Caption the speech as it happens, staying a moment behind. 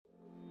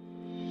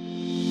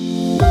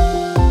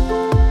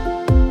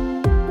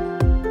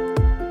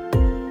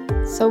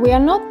So we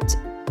are not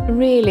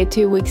really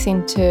 2 weeks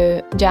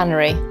into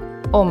January,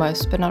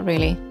 almost, but not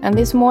really. And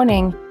this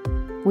morning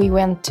we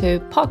went to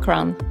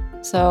Parkrun.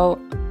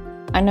 So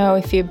I know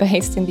if you're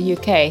based in the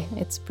UK,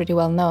 it's pretty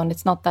well known.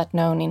 It's not that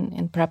known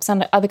in perhaps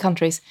other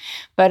countries.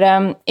 But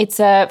it's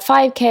a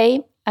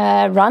 5K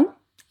run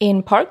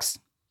in parks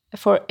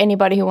for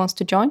anybody who wants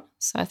to join.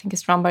 So I think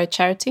it's run by a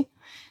charity.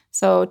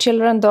 So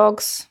children,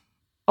 dogs,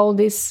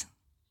 oldies,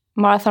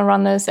 marathon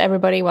runners,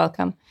 everybody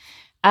welcome.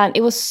 And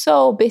it was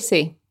so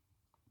busy.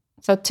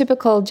 So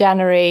typical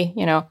January,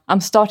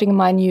 I'm starting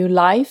my new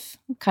life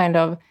kind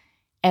of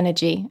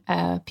energy.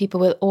 People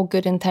with all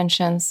good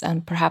intentions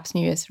and perhaps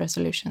New Year's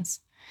resolutions.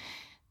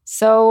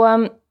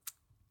 So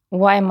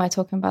why am I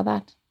talking about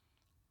that?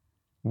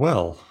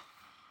 Well,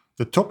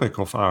 the topic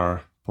of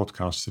our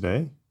podcast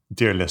today,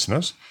 dear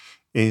listeners,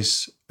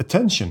 is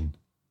attention.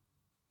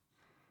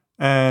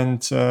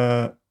 And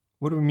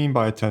what do we mean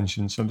by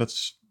attention? So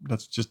let's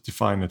just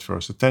define it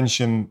first.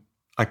 Attention,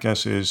 I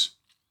guess, is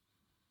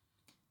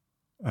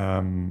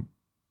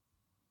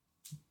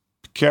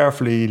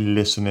carefully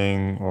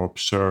listening or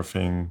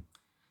observing,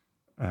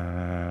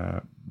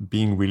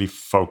 being really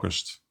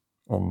focused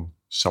on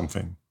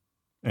something,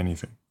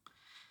 anything.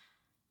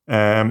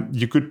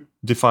 You could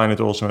define it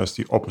also as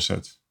the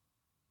opposite.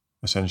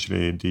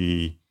 Essentially,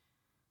 the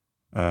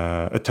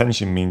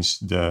attention means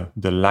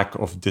the lack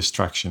of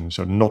distraction,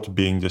 so not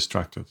being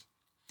distracted.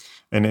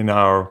 And in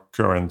our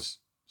current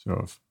sort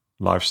of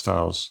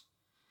lifestyles,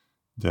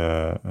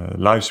 the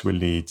lives we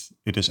lead,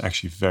 it is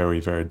actually very,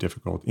 very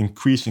difficult,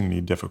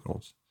 increasingly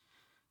difficult,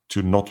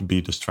 to not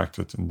be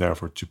distracted and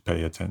therefore to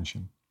pay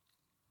attention.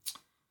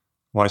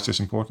 Why is this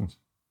important?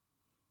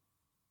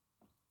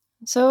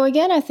 So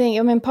again, I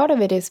think, part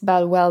of it is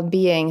about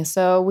well-being.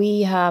 So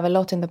we have a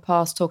lot in the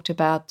past talked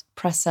about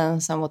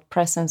presence and what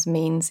presence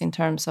means in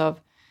terms of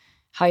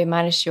how you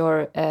manage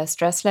your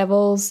stress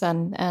levels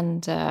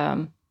and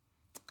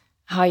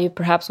how you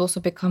perhaps also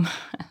become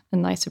a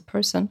nicer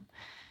person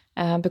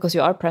because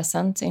you are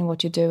present in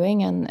what you're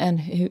doing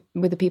and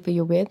with the people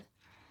you're with.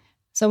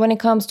 So when it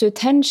comes to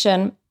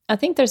attention, I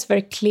think there's a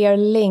very clear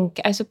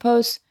link. I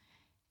suppose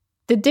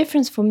the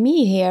difference for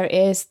me here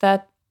is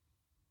that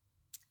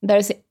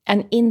there's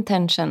an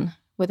intention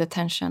with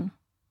attention.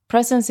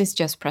 Presence is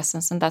just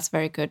presence, and that's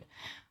very good.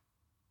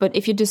 But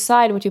if you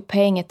decide what you're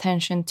paying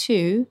attention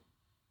to,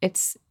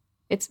 it's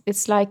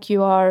like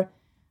you're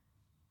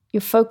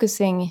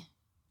focusing.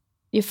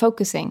 You're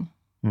focusing.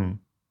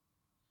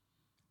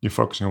 You're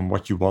focusing on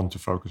what you want to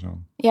focus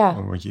on. Yeah.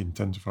 Or what you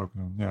intend to focus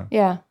on. Yeah.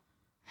 Yeah.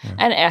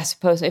 And I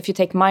suppose if you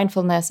take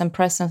mindfulness and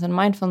presence and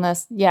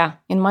mindfulness,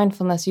 in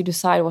mindfulness you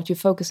decide what you're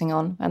focusing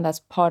on, and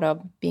that's part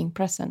of being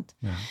present.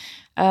 Yeah.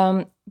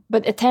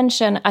 But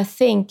attention, I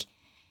think,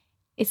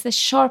 it's a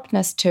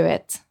sharpness to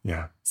it.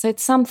 Yeah. So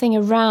it's something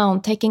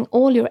around taking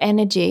all your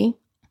energy,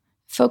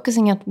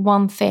 focusing at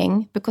one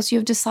thing, because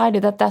you've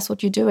decided that that's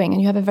what you're doing,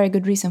 and you have a very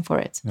good reason for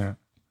it. Yeah.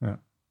 Yeah.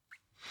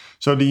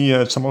 So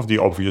the some of the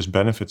obvious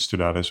benefits to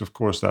that is, of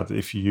course, that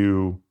if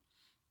you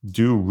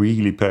do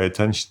really pay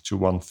attention to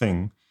one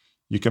thing,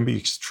 you can be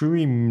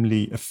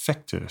extremely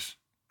effective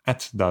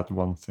at that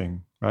one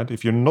thing, right?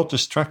 If you're not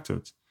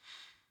distracted,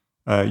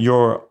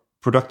 your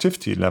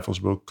productivity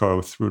levels will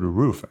go through the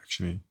roof,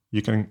 actually.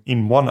 You can,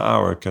 in 1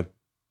 hour, get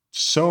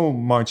so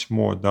much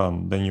more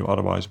done than you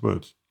otherwise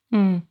would.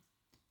 So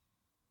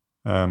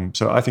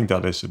I think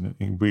that is a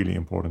really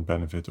important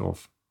benefit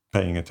of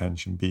paying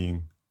attention,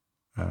 being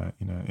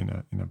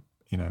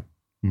in a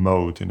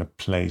mode, in a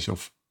place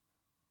of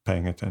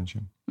paying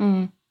attention.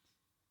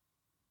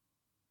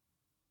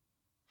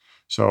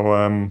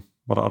 So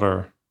what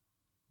other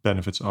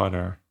benefits are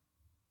there?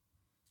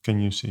 Can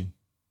you see?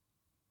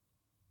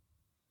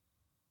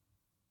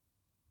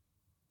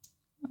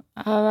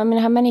 I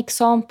have many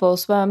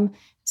examples.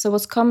 So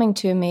what's coming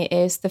to me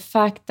is the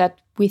fact that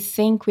we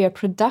think we are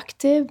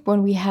productive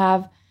when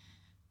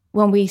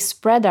we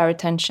spread our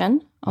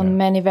attention on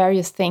many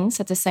various things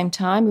at the same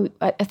time.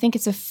 I think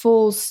it's a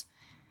false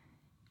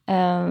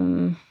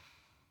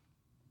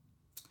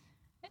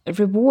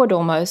reward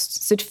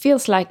almost. So it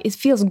feels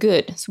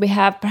good. So we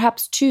have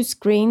perhaps 2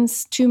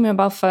 screens, 2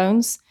 mobile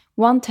phones,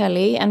 1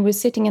 telly, and we're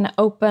sitting in an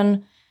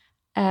open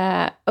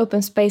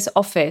space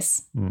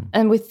office,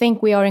 and we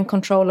think we are in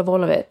control of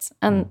all of it.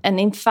 And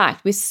in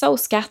fact, we're so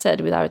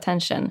scattered with our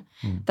attention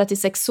that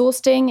it's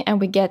exhausting, and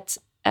we get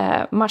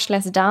much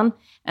less done.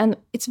 And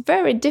it's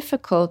very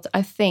difficult,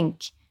 I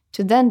think,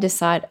 to then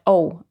decide,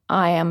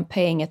 I am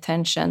paying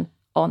attention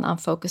on, I'm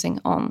focusing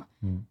on.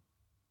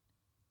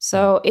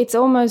 So it's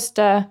almost,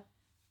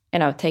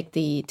 take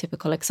the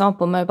typical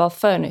example, mobile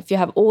phone. If you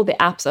have all the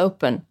apps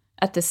open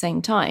at the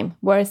same time,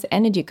 where is the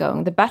energy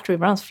going? The battery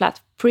runs flat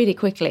pretty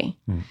quickly.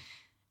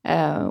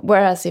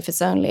 Whereas if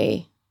it's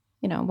only,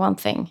 one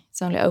thing,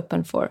 it's only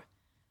open for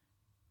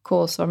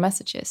calls or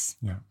messages.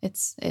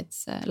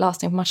 It's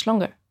lasting much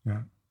longer.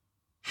 Yeah.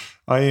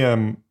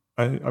 I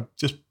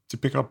just to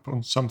pick up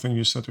on something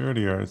you said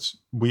earlier,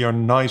 we are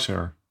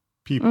nicer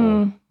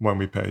people when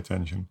we pay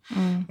attention.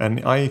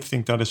 And I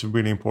think that is a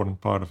really important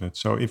part of it.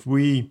 So if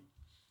we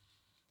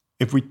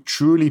if we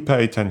truly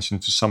pay attention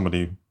to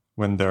somebody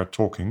when they're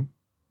talking,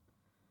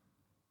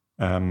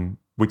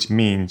 which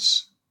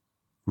means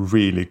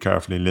really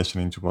carefully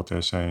listening to what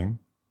they're saying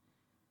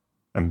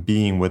and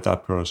being with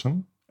that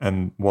person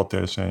and what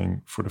they're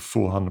saying for the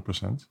full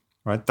 100%,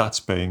 right? That's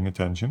paying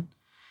attention.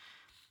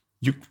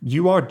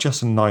 You are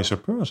just a nicer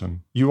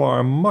person. You are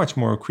a much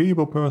more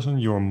agreeable person.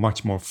 You're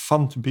much more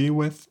fun to be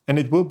with. And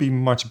it will be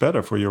much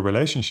better for your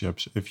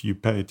relationships if you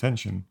pay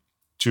attention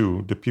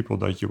to the people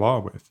that you are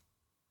with.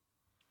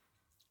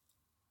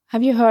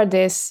 Have you heard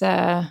this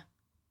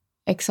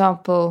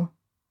example?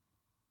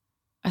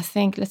 I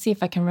think, let's see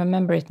if I can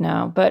remember it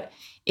now. But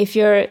if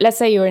let's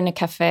say you're in a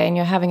cafe and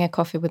you're having a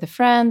coffee with a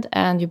friend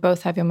and you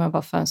both have your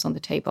mobile phones on the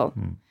table.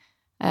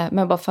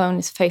 Mobile phone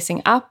is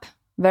facing up,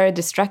 very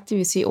distractive.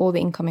 You see all the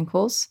incoming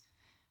calls.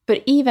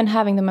 But even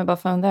having the mobile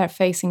phone there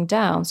facing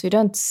down, so you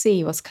don't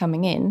see what's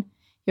coming in,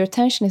 your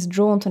attention is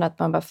drawn to that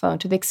mobile phone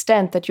to the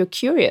extent that you're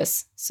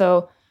curious.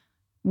 So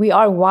we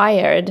are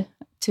wired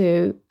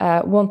to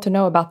want to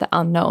know about the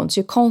unknown.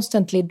 So you're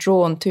constantly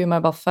drawn to your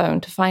mobile phone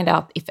to find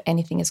out if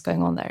anything is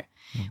going on there,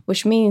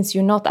 which means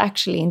you're not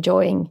actually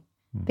enjoying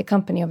the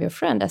company of your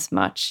friend as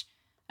much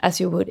as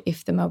you would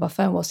if the mobile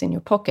phone was in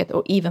your pocket,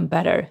 or even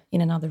better,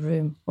 in another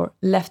room or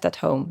left at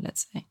home,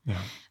 let's say. Yeah.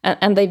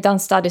 And they've done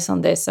studies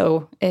on this.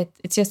 So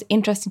it's just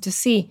interesting to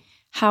see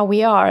how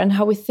we are and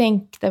how we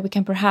think that we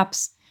can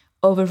perhaps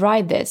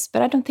override this.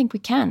 But I don't think we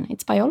can.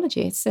 It's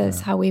biology. It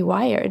says how we're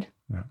wired.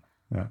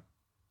 Yeah.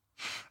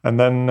 And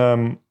then,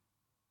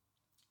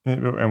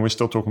 and we're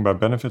still talking about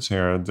benefits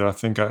here. I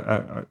think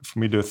for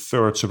me, the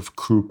third sort of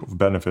group of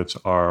benefits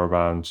are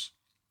around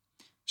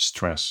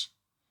stress.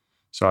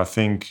 So I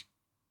think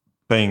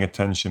paying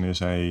attention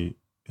is a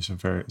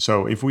very,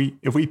 so if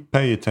we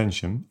pay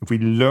attention, if we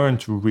learn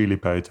to really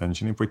pay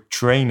attention, if we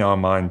train our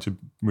mind to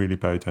really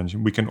pay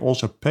attention, we can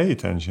also pay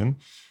attention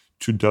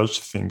to those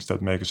things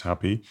that make us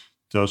happy,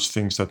 those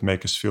things that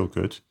make us feel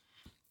good,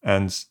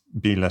 and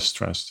be less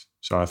stressed.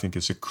 So I think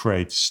it's a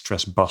great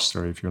stress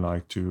buster, if you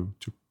like, to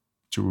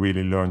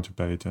really learn to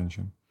pay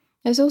attention.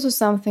 There's also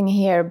something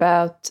here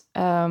about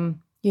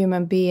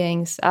human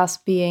beings, us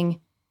being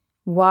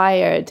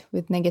wired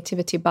with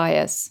negativity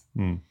bias.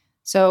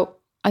 So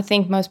I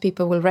think most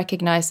people will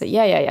recognize that,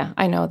 yeah,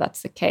 I know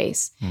that's the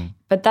case.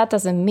 But that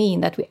doesn't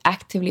mean that we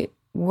actively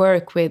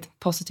work with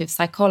positive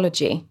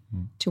psychology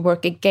to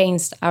work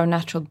against our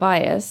natural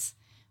bias.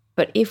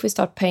 But if we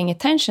start paying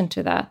attention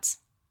to that,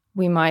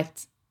 we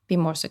might be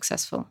more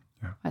successful,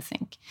 I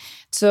think.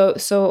 So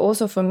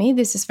also for me,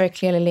 this is very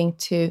clearly linked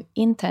to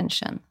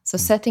intention. So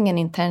setting an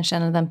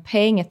intention and then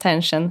paying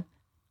attention,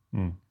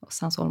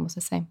 sounds almost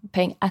the same,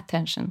 paying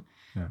attention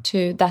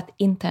to that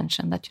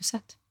intention that you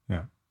set.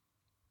 Yeah.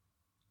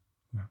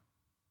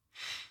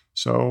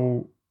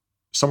 So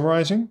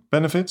summarizing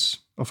benefits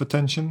of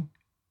attention.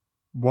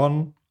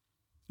 1,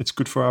 it's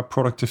good for our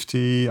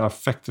productivity, our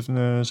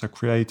effectiveness, our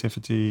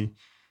creativity.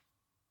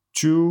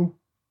 2,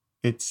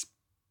 it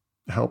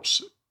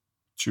helps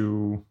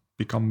to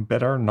become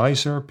better,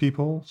 nicer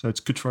people. So it's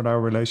good for our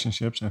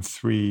relationships. And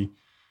 3,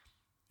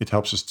 it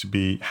helps us to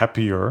be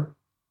happier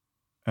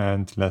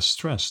and less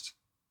stressed.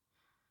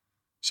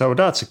 So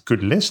that's a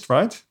good list,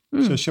 right?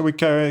 So shall we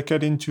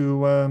get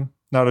into,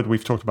 now that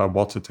we've talked about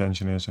what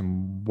attention is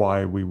and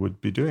why we would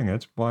be doing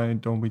it, why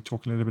don't we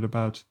talk a little bit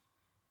about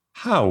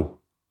how?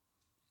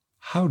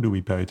 How do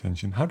we pay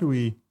attention? How do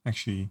we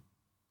actually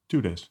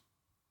do this?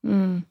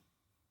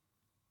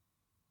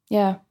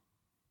 Yeah.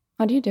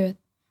 How do you do it?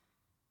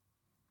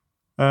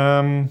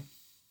 Or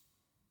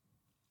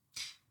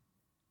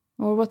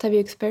what have you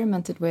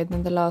experimented with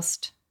in the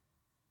last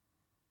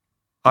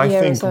I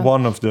year think or so?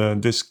 one of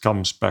this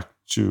comes back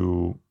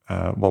to,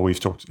 we've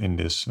talked in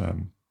this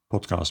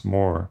podcast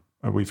more.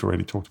 We've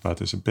already talked about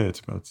this a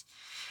bit, but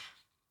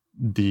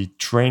the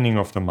training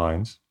of the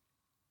mind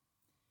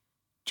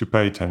to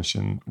pay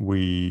attention,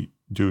 we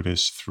do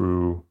this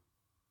through,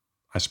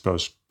 I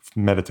suppose,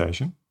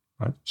 meditation,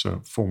 right?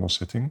 So formal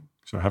sitting,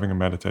 so having a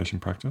meditation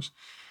practice.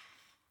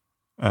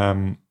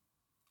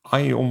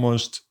 I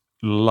almost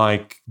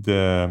like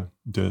the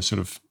sort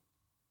of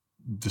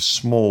the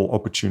small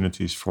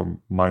opportunities for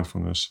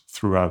mindfulness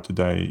throughout the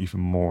day even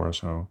more.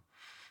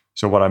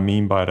 So what I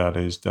mean by that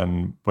is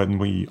then when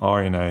we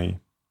are in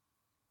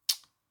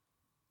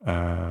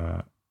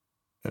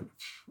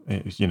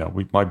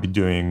we might be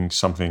doing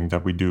something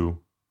that we do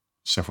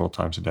several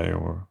times a day,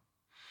 or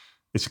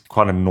it's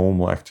quite a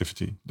normal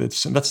activity.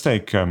 Let's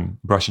take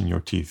brushing your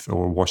teeth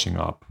or washing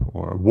up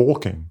or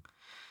walking.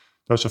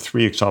 Those are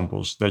 3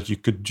 examples that you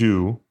could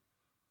do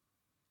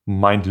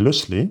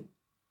mindlessly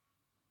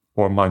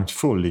or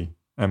mindfully.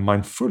 And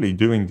mindfully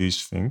doing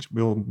these things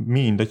will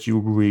mean that you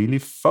really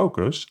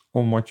focus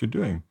on what you're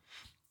doing.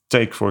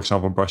 Take, for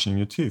example, brushing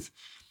your teeth.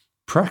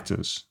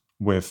 Practice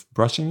with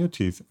brushing your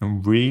teeth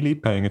and really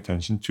paying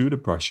attention to the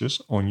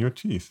brushes on your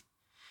teeth,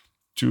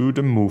 to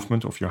the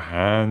movement of your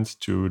hand,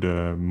 to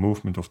the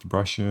movement of the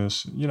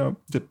brushes,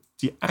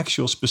 the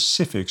actual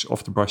specifics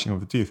of the brushing of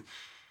the teeth,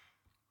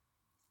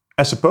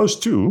 as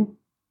opposed to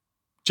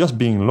just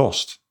being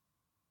lost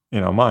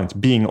in our minds,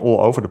 being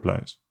all over the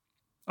place.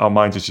 Our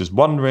mind is just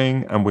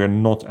wandering, and we're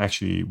not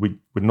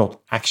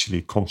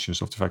actually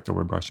conscious of the fact that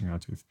we're brushing our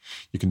teeth.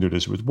 You can do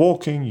this with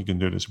walking. You can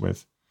do this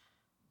with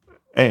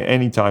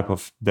any type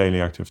of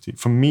daily activity.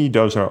 For me,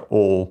 those are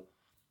all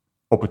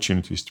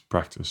opportunities to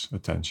practice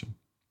attention.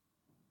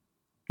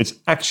 It's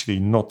actually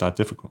not that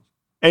difficult.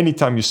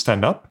 Anytime you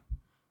stand up,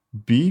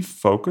 be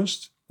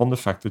focused on the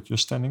fact that you're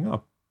standing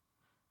up.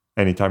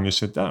 Anytime you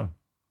sit down,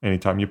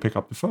 anytime you pick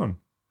up the phone,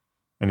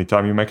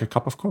 anytime you make a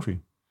cup of coffee,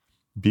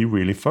 be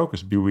really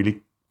focused, be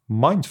really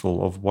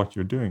mindful of what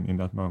you're doing in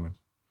that moment.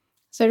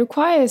 So it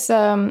requires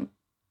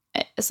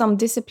some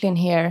discipline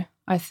here,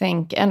 I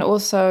think, and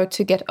also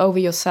to get over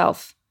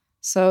yourself.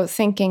 So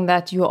thinking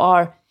that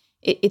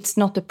it's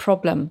not a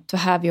problem to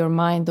have your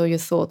mind or your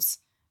thoughts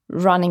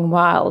running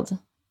wild.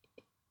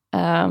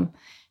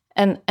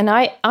 And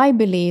I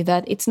believe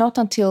that it's not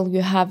until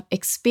you have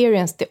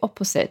experienced the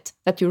opposite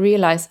that you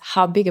realize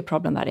how big a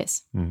problem that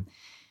is.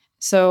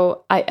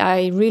 So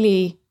I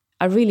really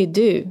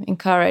do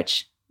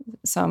encourage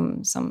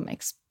some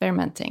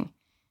experimenting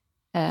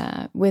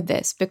with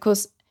this,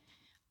 because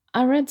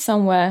I read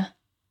somewhere,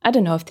 I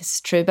don't know if this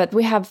is true, but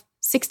we have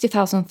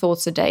 60,000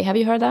 thoughts a day. Have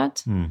you heard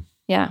that?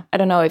 Yeah, I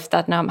don't know if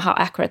how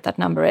accurate that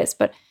number is,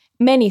 but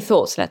many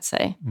thoughts, let's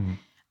say.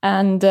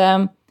 And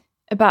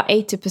about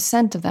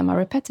 80% of them are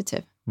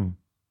repetitive.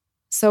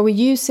 So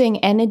we're using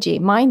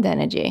mind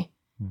energy,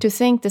 to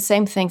think the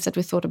same things that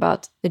we thought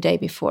about the day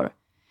before.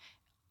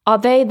 Are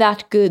they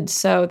that good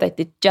so that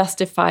it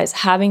justifies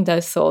having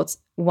those thoughts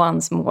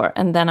once more?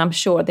 And then I'm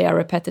sure they are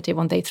repetitive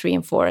on day 3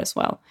 and 4 as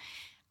well.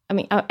 I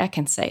mean, I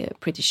can say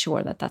pretty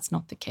sure that that's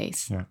not the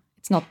case. Yeah.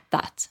 It's not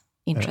that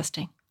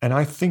interesting. And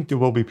I think there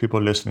will be people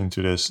listening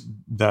to this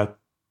that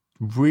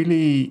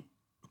really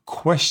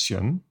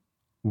question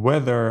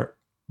whether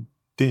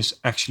this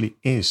actually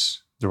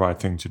is the right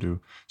thing to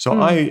do. So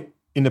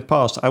in the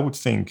past, I would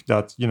think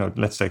that,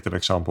 let's take that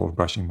example of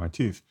brushing my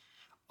teeth.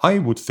 I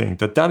would think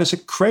that is a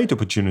great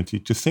opportunity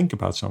to think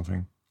about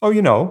something.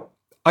 Oh,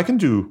 I can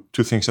do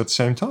 2 things at the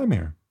same time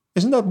here.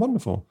 Isn't that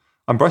wonderful?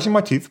 I'm brushing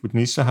my teeth, which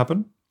needs to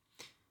happen.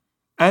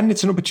 And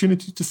it's an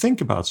opportunity to think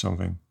about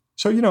something.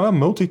 So, I'm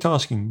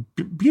multitasking.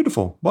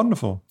 Beautiful,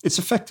 wonderful. It's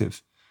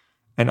effective.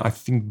 And I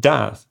think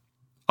that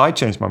I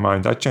changed my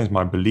mind. I changed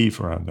my belief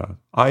around that.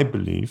 I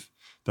believe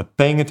that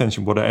paying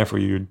attention, whatever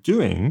you're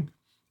doing,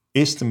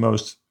 is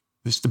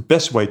the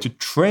best way to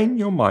train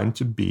your mind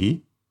to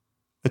be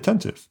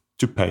attentive,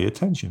 to pay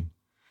attention.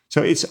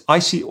 So I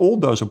see all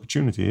those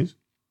opportunities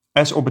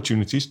as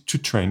opportunities to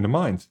train the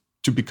mind,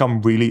 to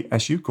become really,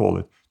 as you call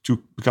it, to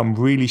become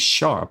really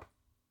sharp.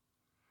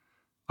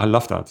 I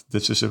love that.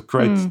 This is a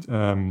great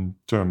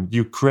term.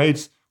 You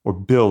create or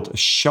build a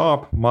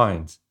sharp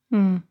mind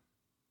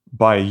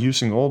by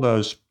using all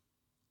those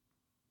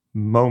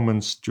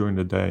moments during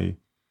the day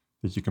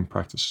that you can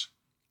practice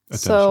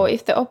attention. So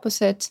if the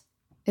opposite,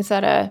 is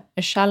that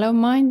a shallow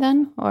mind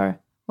then? Or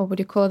what would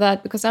you call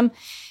that? Because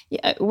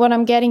what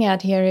I'm getting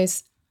at here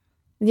is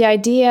the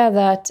idea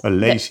that... A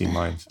lazy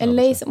mind.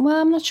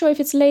 Well, I'm not sure if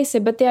it's lazy,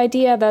 but the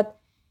idea that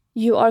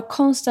you are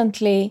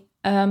constantly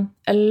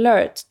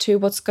alert to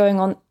what's going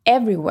on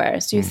everywhere.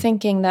 So you're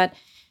thinking that,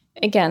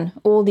 again,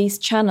 all these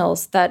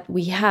channels that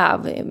we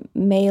have,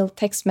 mail,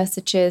 text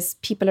messages,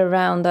 people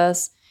around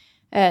us,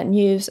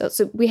 news.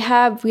 So we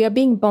are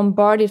being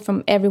bombarded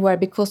from everywhere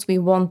because we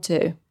want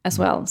to as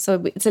well.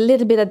 So it's a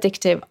little bit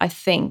addictive, I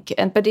think.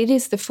 But it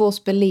is the false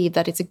belief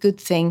that it's a good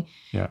thing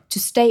to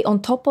stay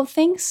on top of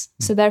things.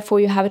 So therefore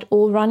you have it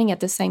all running at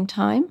the same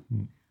time.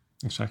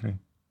 Exactly.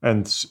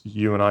 And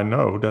you and I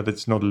know that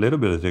it's not a little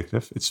bit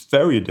addictive. It's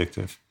very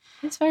addictive.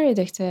 It's very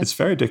addictive. It's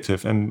very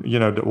addictive. And,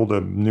 all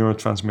the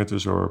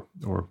neurotransmitters or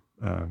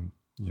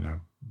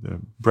the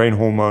brain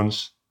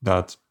hormones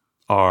that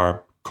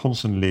are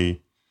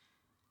constantly...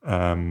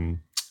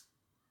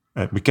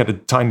 we get a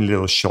tiny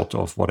little shot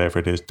of whatever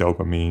it is,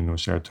 dopamine or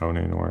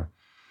serotonin, or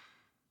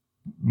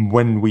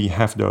when we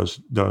have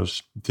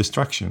those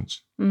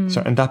distractions.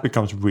 And that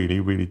becomes really,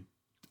 really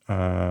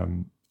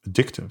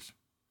addictive.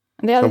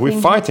 So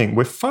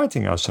we're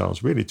fighting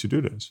ourselves really to do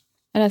this.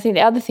 And I think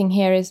the other thing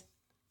here is,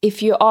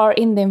 if you are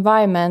in the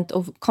environment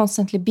of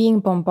constantly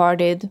being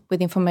bombarded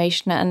with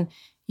information and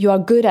you are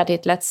good at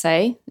it, let's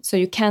say, so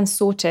you can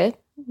sort it,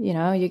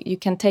 you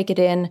can take it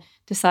in,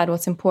 decide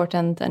what's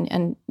important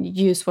and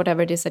use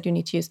whatever it is that you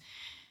need to use.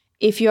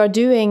 If you are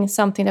doing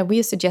something that we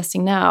are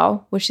suggesting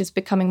now, which is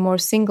becoming more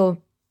single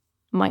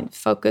mind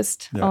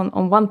focused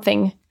on one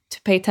thing,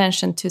 to pay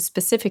attention to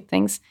specific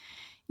things,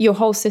 your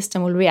whole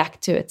system will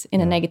react to it in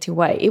a negative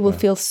way. It will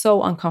feel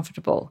so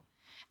uncomfortable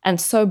and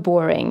so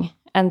boring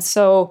and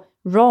so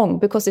wrong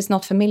because it's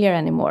not familiar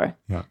anymore.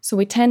 Yeah. So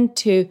we tend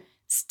to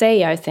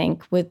stay, I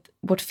think, with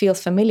what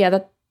feels familiar,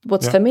 that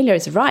what's familiar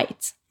is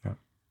right. Yeah.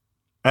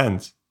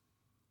 And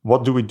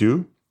what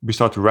do? We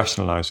start to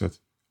rationalize it.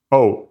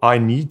 Oh, I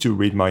need to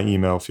read my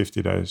email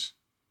 50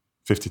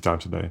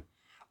 times a day.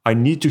 I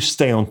need to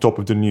stay on top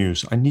of the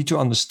news. I need to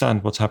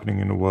understand what's happening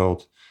in the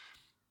world.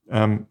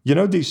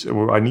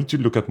 Or I need to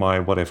look at my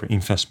whatever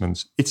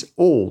investments. It's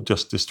all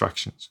just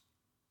distractions.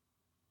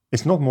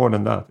 It's not more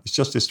than that. It's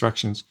just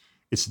distractions.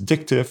 It's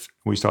addictive.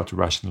 We start to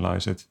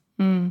rationalize it.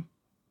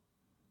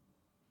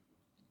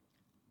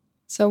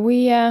 So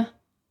we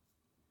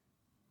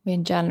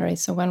in January.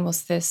 So when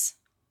was this?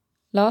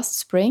 Last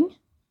spring,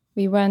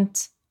 you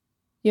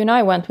and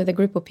I went with a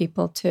group of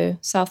people to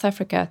South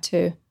Africa,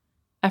 to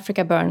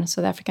Africa Burn,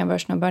 so the African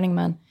version of Burning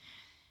Man.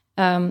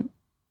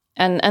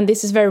 And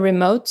this is very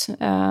remote.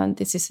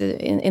 This is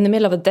in the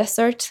middle of a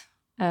desert,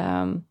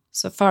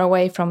 so far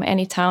away from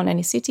any town,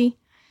 any city.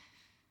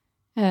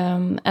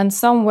 And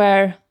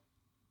somewhere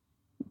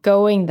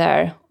going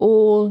there,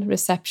 all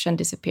reception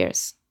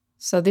disappears.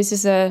 So this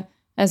is a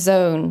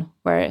zone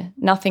where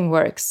nothing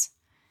works.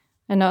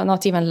 And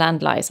not even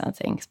landlines and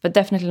things, but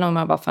definitely no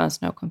mobile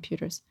phones, no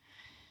computers.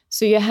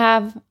 So you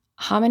have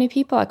how many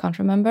people? I can't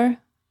remember.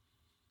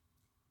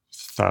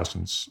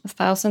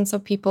 Thousands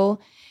of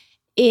people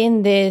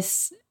in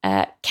this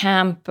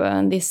camp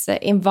and this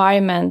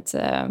environment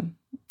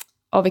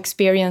of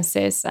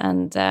experiences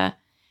and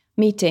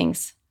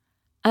meetings.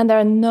 And there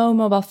are no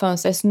mobile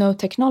phones, there's no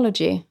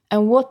technology.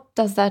 And what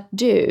does that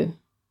do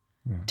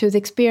to the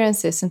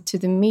experiences and to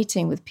the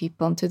meeting with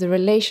people and to the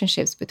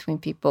relationships between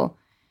people?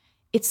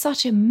 It's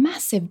such a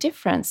massive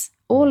difference.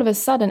 All of a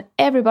sudden,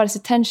 everybody's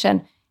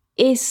attention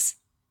is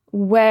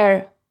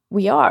where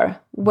we are,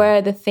 where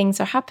the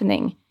things are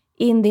happening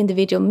in the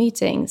individual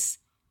meetings.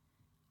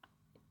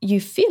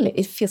 You feel it.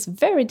 It feels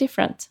very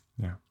different.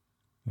 Yeah.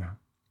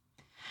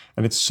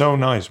 And it's so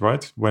nice,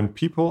 right? When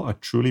people are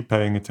truly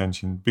paying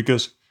attention,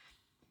 because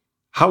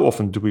how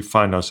often do we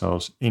find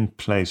ourselves in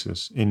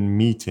places, in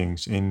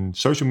meetings, in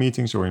social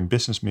meetings or in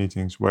business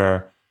meetings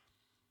where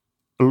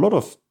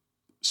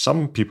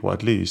some people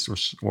at least,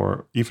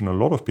 or even a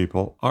lot of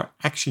people, are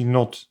actually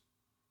not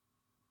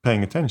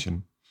paying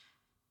attention.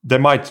 They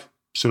might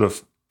sort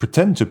of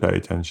pretend to pay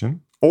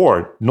attention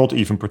or not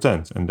even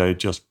pretend, and they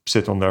just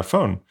sit on their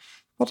phone.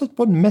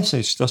 What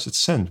message does it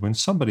send when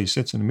somebody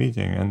sits in a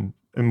meeting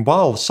and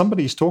while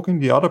somebody is talking,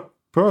 the other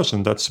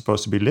person that's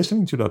supposed to be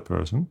listening to that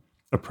person,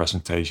 a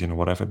presentation or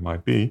whatever it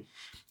might be,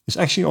 is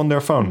actually on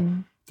their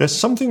phone. There's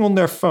something on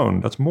their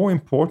phone that's more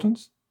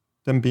important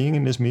than being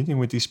in this meeting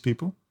with these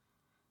people.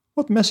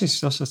 What message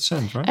does that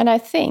send, right? And I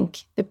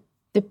think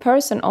the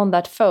person on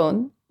that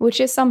phone, which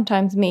is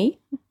sometimes me,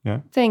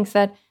 thinks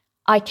that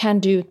I can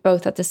do it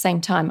both at the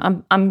same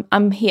time.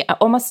 I'm here.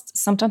 Almost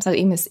sometimes I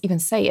even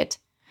say it.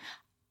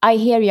 I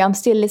hear you. I'm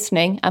still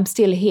listening. I'm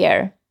still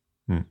here,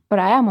 but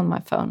I am on my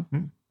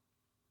phone.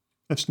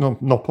 It's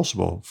not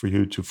possible for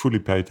you to fully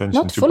pay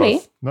attention not to fully.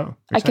 both. No,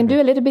 exactly. I can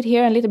do a little bit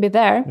here and a little bit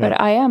there,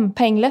 but I am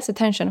paying less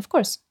attention, of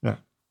course. Yeah.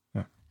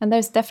 And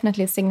there's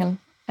definitely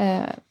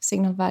a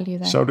signal value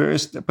there. So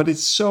but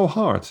it's so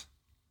hard.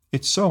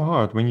 It's so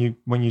hard when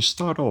you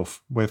start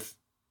off with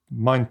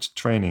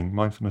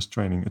mindfulness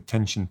training,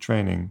 attention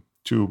training,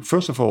 to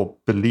first of all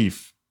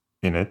believe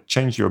in it,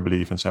 change your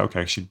belief and say,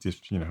 okay, actually,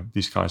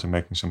 these guys are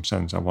making some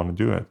sense. I want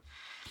to do it.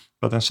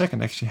 But then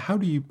second, actually, how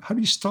do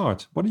you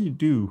start? What do you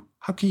do?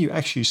 How can you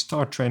actually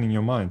start training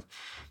your mind?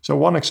 So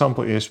one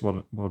example is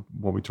what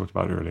we talked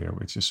about earlier,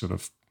 which is sort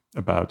of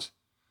about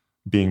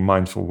being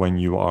mindful when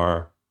you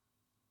are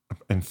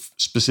and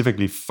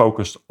specifically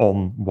focused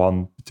on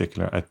one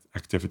particular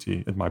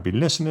activity. It might be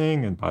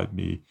listening, it might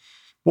be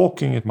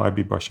walking, it might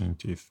be brushing your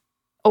teeth.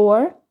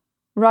 Or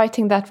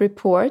writing that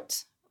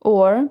report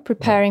or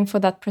preparing for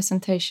that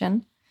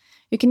presentation.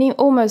 You can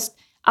almost,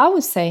 I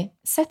would say,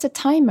 set a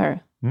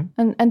timer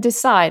and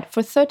decide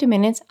for 30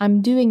 minutes,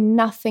 I'm doing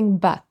nothing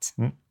but.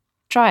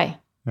 Try.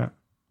 Yeah.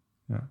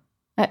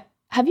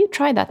 Have you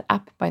tried that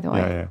app, by the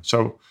way? Yeah.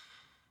 So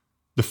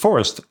the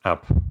Forest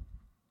app,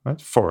 right?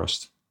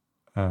 Forest,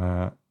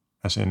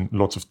 as in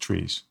lots of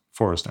trees.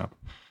 Forest app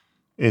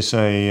is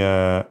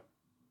an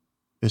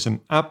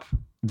app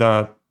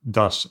that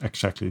does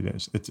exactly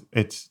this.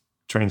 It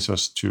trains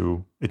us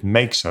it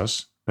makes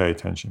us pay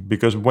attention,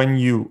 because when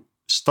you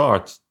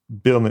start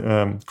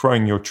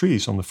growing your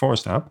trees on the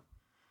Forest app,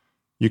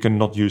 you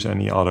cannot use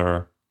any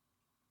other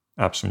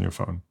apps on your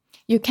phone.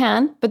 You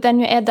can, but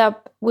then you end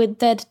up with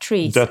dead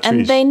trees.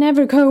 And They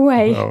never go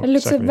away. No, it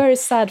looks exactly. a very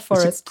sad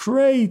forest.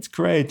 It's a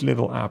great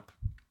little app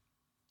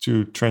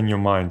to train your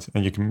mind,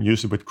 and you can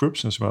use it with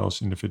groups as well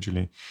as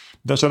individually.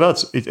 So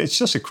it's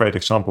just a great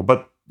example.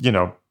 But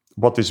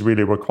what this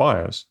really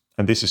requires,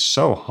 and this is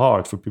so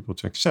hard for people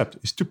to accept,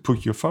 is to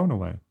put your phone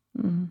away.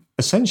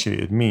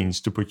 Essentially, it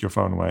means to put your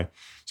phone away.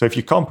 So if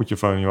you can't put your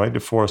phone away, the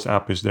Forest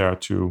app is there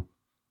to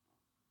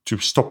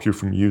stop you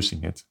from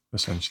using it,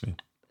 essentially.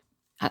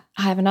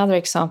 I have another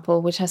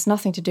example which has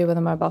nothing to do with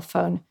a mobile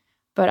phone,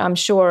 but I'm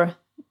sure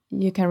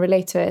you can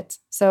relate to it.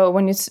 So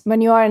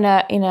when you are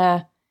in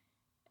a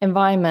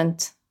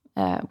environment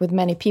with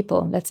many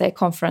people, let's say a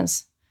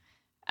conference,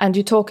 and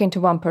you're talking to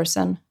one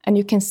person, and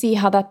you can see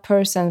how that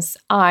person's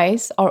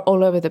eyes are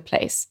all over the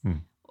place,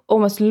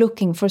 almost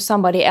looking for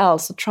somebody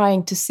else,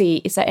 trying to see,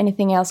 is there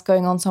anything else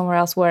going on somewhere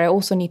else where I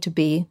also need to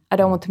be? I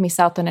don't want to miss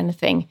out on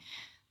anything.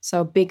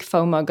 So big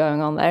FOMO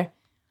going on there.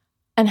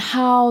 And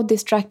how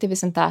distractive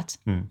isn't that?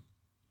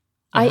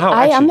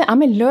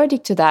 I'm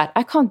allergic to that.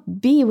 I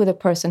can't be with a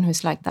person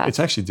who's like that. It's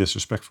actually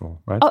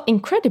disrespectful, right? Oh,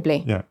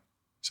 incredibly. Yeah.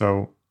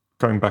 So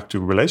going back to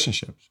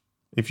relationships,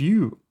 if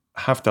you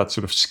have that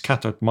sort of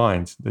scattered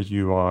mind that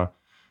you are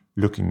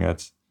looking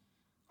at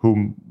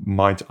who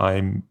might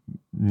I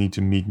need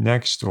to meet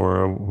next,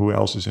 or who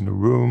else is in the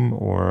room,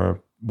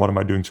 or what am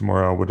I doing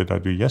tomorrow? What did I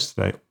do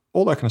yesterday?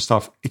 All that kind of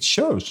stuff, it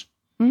shows.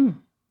 And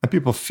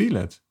people feel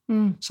it.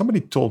 Somebody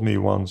told me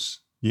once,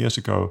 years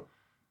ago,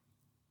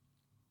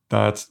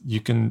 that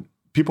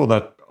people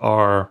that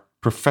are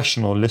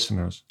professional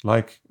listeners,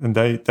 and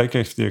they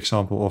gave the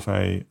example of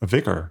a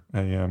vicar,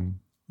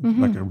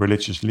 like a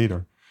religious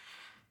leader.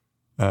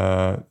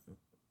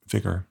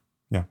 Vicar.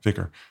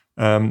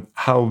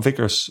 How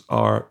vicars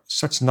are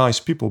such nice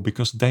people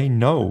because they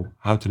know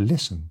how to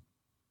listen.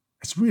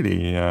 It's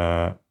really,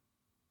 I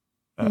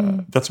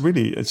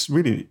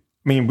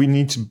mean, we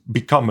need to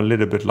become a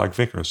little bit like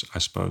vicars, I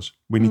suppose.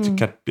 We need to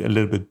get a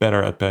little bit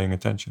better at paying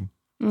attention,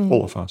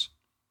 all of us.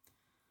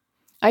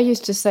 I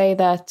used to say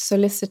that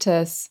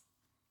solicitors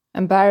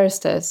and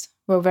barristers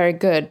were very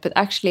good, but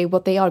actually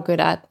what they are good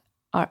at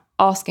are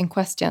asking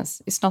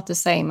questions. It's not the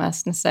same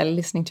as necessarily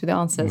listening to the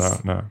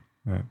answers. No.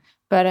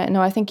 But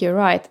no, I think you're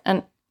right.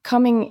 And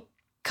coming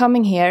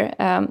here,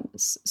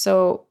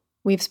 so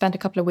we've spent a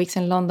couple of weeks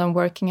in London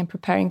working and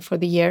preparing for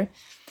the year.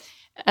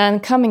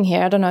 And coming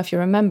here, I don't know if you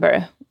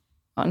remember,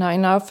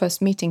 in our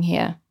first meeting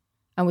here,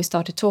 and we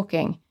started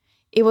talking,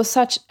 it was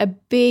such a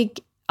big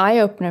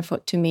eye-opener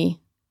to me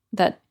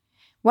that,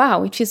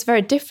 wow, it feels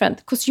very different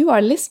because you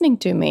are listening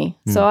to me.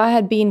 So I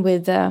had been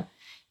with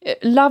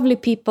lovely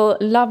people,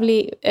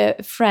 lovely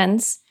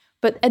friends,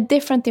 but a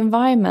different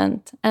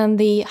environment, and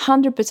the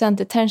 100%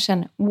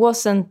 attention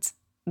wasn't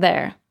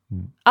there.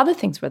 Other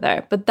things were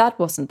there, but that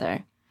wasn't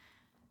there.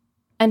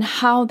 And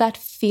how that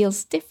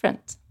feels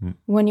different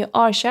when you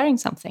are sharing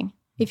something.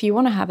 If you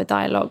want to have a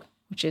dialogue,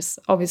 which is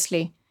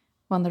obviously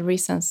one of the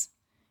reasons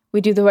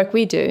we do the work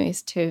we do,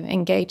 is to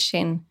engage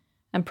in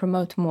and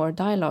promote more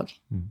dialogue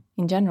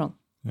in general.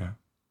 Yeah.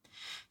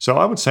 So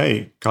I would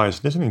say,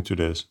 guys, listening to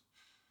this,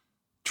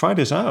 try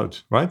this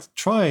out, right?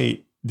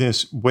 Try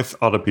this with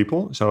other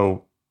people.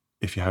 So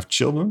if you have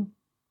children,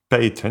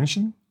 pay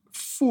attention,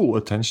 full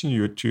attention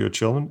to your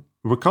children,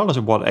 regardless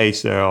of what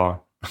age they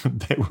are.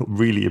 They will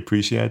really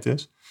appreciate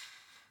this.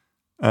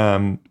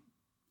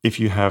 If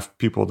you have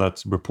people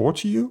that report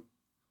to you,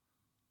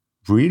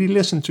 really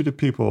listen to the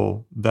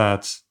people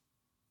that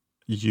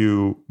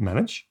you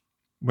manage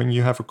when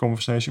you have a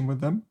conversation with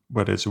them,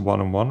 whether it's a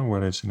one-on-one or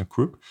whether it's in a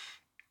group.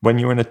 When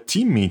you're in a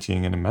team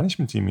meeting, in a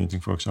management team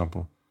meeting, for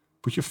example,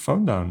 put your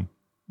phone down.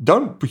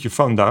 Don't put your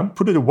phone down,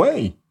 put it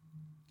away.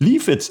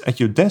 Leave it at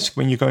your desk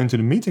when you go into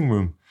the meeting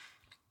room.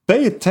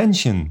 Pay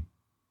attention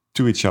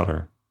to each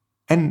other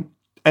and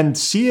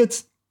see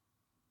it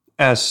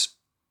as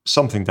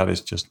something that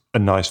is just a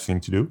nice thing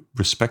to do,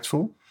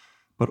 respectful,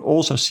 but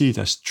also see it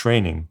as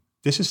training.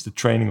 This is the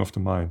training of the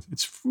mind.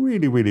 It's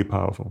really, really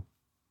powerful.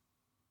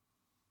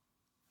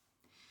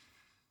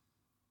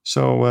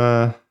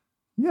 So,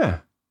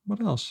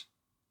 what else?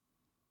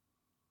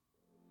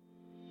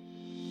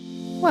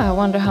 Well, I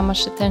wonder how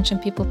much attention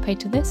people pay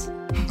to this.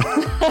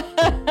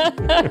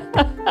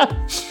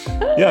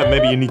 Yeah,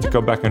 maybe you need to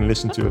go back and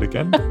listen to it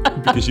again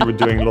because you were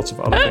doing lots of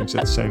other things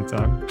at the same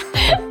time.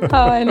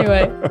 Oh,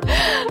 anyway.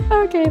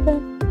 Okay,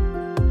 then.